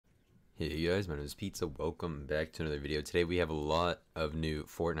Hey guys, my name is Pizzeh. Welcome back to another video. Today we have a lot of new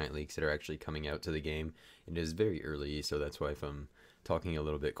Fortnite leaks that are actually coming out to the game. It is very early, so that's why if I'm talking a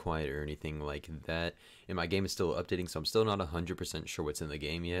little bit quiet or anything like that. And my game is still updating, so I'm still not 100% sure what's in the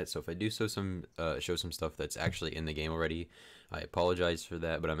game yet. So if I do show some stuff that's actually in the game already, I apologize for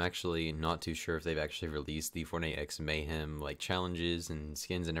that. But I'm actually not too sure if they've actually released the FortniteXMayhem like challenges and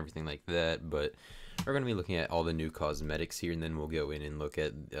skins and everything like that. But we're going to be looking at all the new cosmetics here, and then we'll go in and look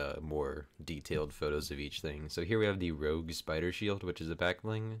at more detailed photos of each thing. So here we have the Rogue Spider Shield, which is a back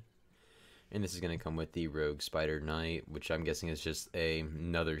bling. And this is going to come with the Rogue Spider Knight, which I'm guessing is just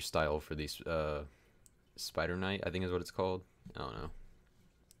another style for the Spider Knight, I think is what it's called. I don't know.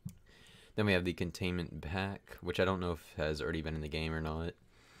 Then we have the Containment Pack, which I don't know if has already been in the game or not.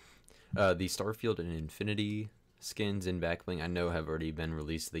 The Starfield and Infinity skins in backbling I know have already been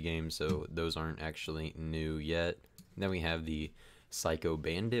released to the game, so those aren't actually new yet. Then we have the Psycho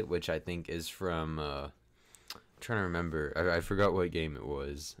Bandit, which I think is from I'm trying to remember. I forgot what game it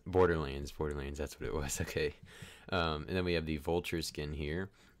was. Borderlands, that's what it was. Okay. And then we have the Vulture skin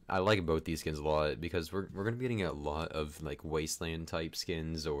here. I like both these skins a lot because we're going to be getting a lot of like Wasteland type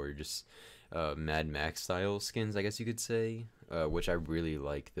skins or just Mad Max style skins, I guess you could say, which I really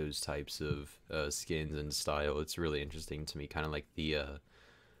like those types of skins and style. It's really interesting to me, kind of like the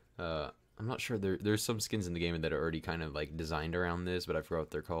I'm not sure, there's some skins in the game that are already kind of like designed around this, but I forgot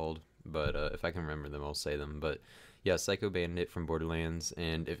what they're called. But if I can remember them, I'll say them. But yeah, Psycho Bandit from Borderlands,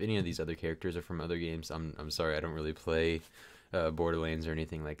 and if any of these other characters are from other games, I'm sorry, I don't really play Borderlands or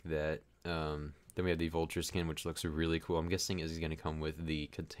anything like that. Then we have the Vulture skin, which looks really cool. I'm guessing is going to come with the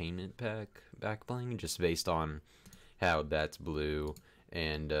Containment Pack back bling, just based on how that's blue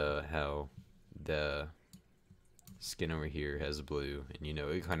and how the skin over here has blue, and you know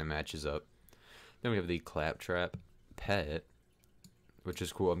it kind of matches up. Then we have the Claptrap Pet, which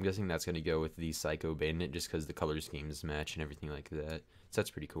is cool. I'm guessing that's going to go with the Psycho Bandit just because the color schemes match and everything like that. So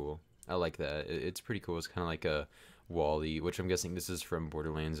that's pretty cool. I like that. It's pretty cool. It's kind of like a Wally, which I'm guessing this is from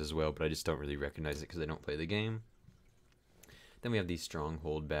Borderlands as well, but I just don't really recognize it because I don't play the game. Then we have the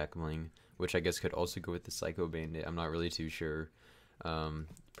Stronghold back bling, which I guess could also go with the Psycho Bandit. I'm not really too sure.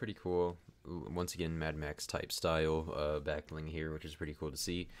 Pretty cool. Once again, Mad Max type style back bling here, which is pretty cool to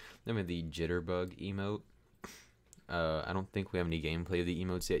see. Then we have the Jitterbug emote. I don't think we have any gameplay of the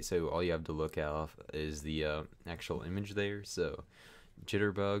emotes yet, so all you have to look at is the actual image there. So,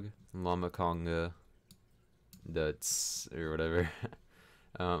 Jitterbug, Llama Conga, that's or whatever.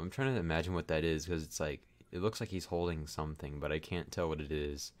 I'm trying to imagine what that is because it's like it looks like he's holding something, but I can't tell what it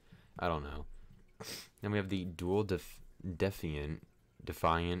is. I don't know. Then we have the Dual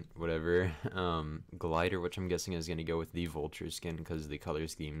Defiant, whatever, Glider, which I'm guessing is going to go with the Vulture skin because the color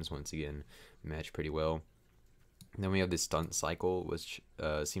schemes once again match pretty well. Then we have the Stunt Cycle, which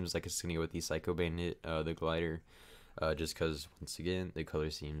seems like it's going to go with the Psycho Bandit, the Glider, just because, once again, the color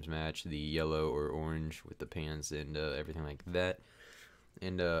schemes match, the yellow or orange with the pants and everything like that.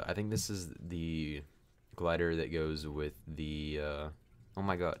 And I think this is the Glider that goes with the, oh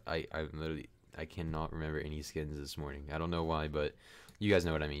my god, I cannot remember any skins this morning. I don't know why, but you guys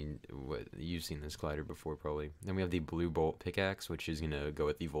know what I mean. You've seen this glider before, probably. Then we have the Blue Bolt pickaxe, which is going to go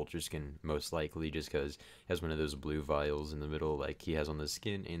with the Vulture skin, most likely, just because it has one of those blue vials in the middle, like he has on the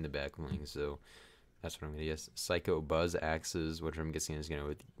skin and the back bling, so that's what I'm going to guess. Psycho Buzz axes, which I'm guessing is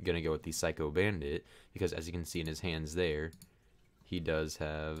going to go with the Psycho Bandit, because as you can see in his hands there, he does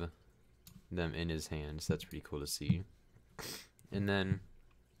have them in his hands. That's pretty cool to see. And then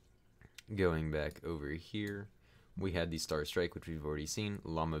going back over here, we had the Star Strike, which we've already seen,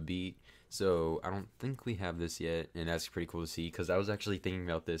 Llama Beat. So I don't think we have this yet, and that's pretty cool to see because I was actually thinking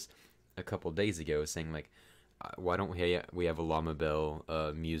about this a couple days ago, saying like, why don't we have a Llama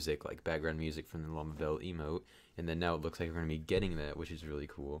Bell music, like background music from the Llama Bell emote, and then now it looks like we're going to be getting that, which is really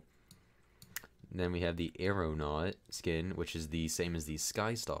cool. Then we have the Aeronaut skin, which is the same as the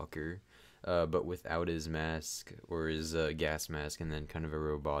Sky Stalker, but without his mask or his gas mask, and then kind of a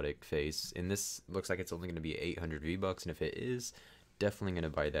robotic face. And this looks like it's only going to be 800 V-Bucks, and if it is, definitely going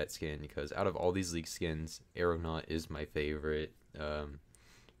to buy that skin because out of all these leaked skins, Aeronaut is my favorite.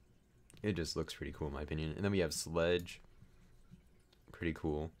 It just looks pretty cool in my opinion. And then we have Sledge, pretty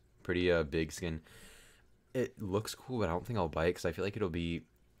cool, pretty big skin. It looks cool, but I don't think I'll buy it because I feel like it'll be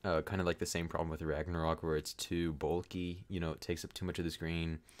kind of like the same problem with Ragnarok where it's too bulky, you know, it takes up too much of the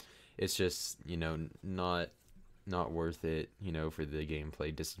screen. It's just, you know, not worth it, you know, for the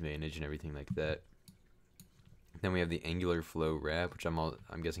gameplay disadvantage and everything like that. Then we have the Angular Flow Wrap, which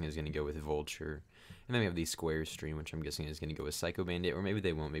I'm guessing is going to go with Vulture. And then we have the Square Stream, which I'm guessing is going to go with Psycho Bandit, or maybe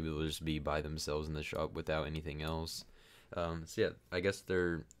they won't. Maybe they'll just be by themselves in the shop without anything else. So yeah, I guess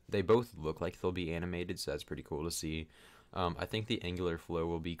they both look like they'll be animated, so that's pretty cool to see. I think the angular flow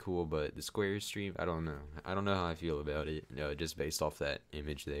will be cool, but the square stream, I don't know. I don't know how I feel about it, just based off that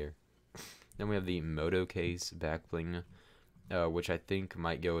image there. Then we have the Moto case back bling, which I think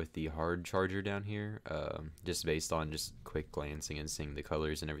might go with the hard charger down here, just based on just quick glancing and seeing the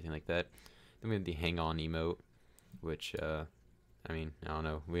colors and everything like that. Then we have the hang on emote, which, I mean, I don't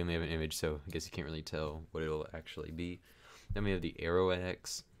know. We only have an image, so I guess you can't really tell what it'll actually be. Then we have the arrow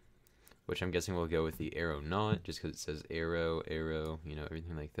X, which I'm guessing will go with the Aeronaut, just because it says arrow,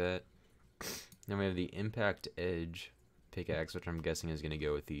 everything like that. Then we have the impact edge pickaxe, which I'm guessing is going to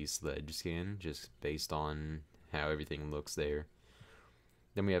go with the sledge skin, just based on how everything looks there.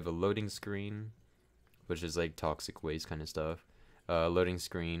 Then we have a loading screen, which is like toxic waste kind of stuff. Loading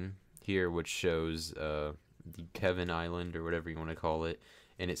screen here, which shows the Kevin Island, or whatever you want to call it,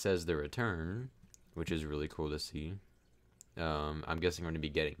 and it says the return, which is really cool to see. I'm guessing we're going to be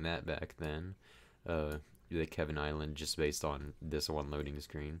getting that back then, the Kevin Island, just based on this one loading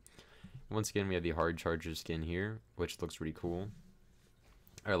screen. Once again, we have the hard charger skin here, which looks pretty cool.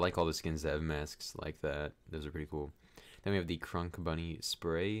 I like all the skins that have masks like that. Those are pretty cool. Then we have the Crunk Bunny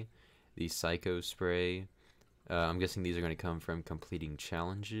spray, the Psycho spray. I'm guessing these are going to come from completing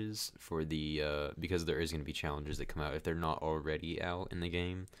challenges for the, because there is going to be challenges that come out if they're not already out in the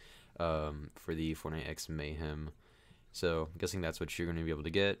game, for the FortniteXMayhem. So I'm guessing that's what you're going to be able to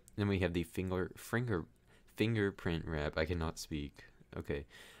get. Then we have the fingerprint wrap. I cannot speak. Okay.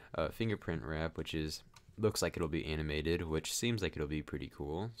 Fingerprint wrap, which looks like it'll be animated, which seems like it'll be pretty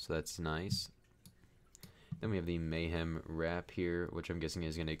cool. So that's nice. Then we have the Mayhem wrap here, which I'm guessing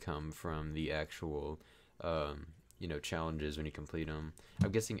is going to come from the actual, challenges when you complete them.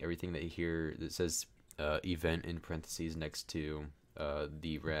 I'm guessing everything that here that says event in parentheses next to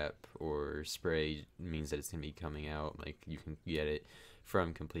the wrap or spray means that it's going to be coming out. Like, you can get it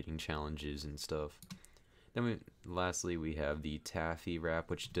from completing challenges and stuff. Then lastly, we have the Taffy wrap,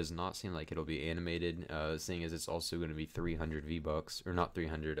 which does not seem like it'll be animated, seeing as it's also going to be 300 V-Bucks, or not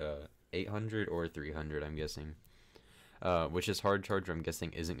 300, 800 or 300, I'm guessing. Which is hard charger, I'm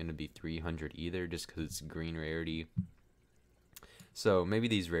guessing isn't going to be 300 either, just because it's green rarity. So maybe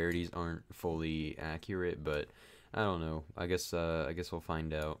these rarities aren't fully accurate, but I don't know. I guess we'll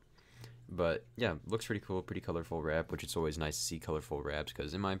find out. But yeah, looks pretty cool, pretty colorful wrap, which it's always nice to see colorful wraps,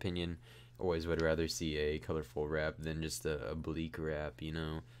 because in my opinion, always would rather see a colorful wrap than just a bleak wrap,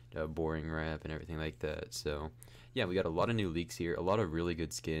 a boring wrap and everything like that. So yeah, we got a lot of new leaks here, a lot of really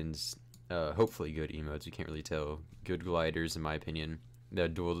good skins, hopefully good emotes. You can't really tell. Good gliders, in my opinion. The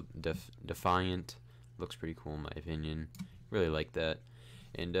dual defiant looks pretty cool in my opinion. Really like that.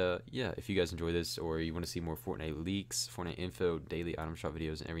 And yeah, if you guys enjoy this, or you want to see more Fortnite leaks, Fortnite info, daily item shop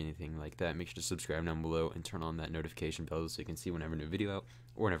videos, and everything like that, make sure to subscribe down below and turn on that notification bell so you can see whenever a new video out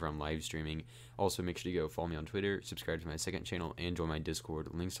or whenever I'm live streaming. Also, make sure to go follow me on Twitter, subscribe to my second channel, and join my Discord.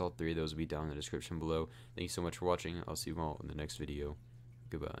 Links to all three of those will be down in the description below. Thank you so much for watching. I'll see you all in the next video.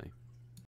 Goodbye.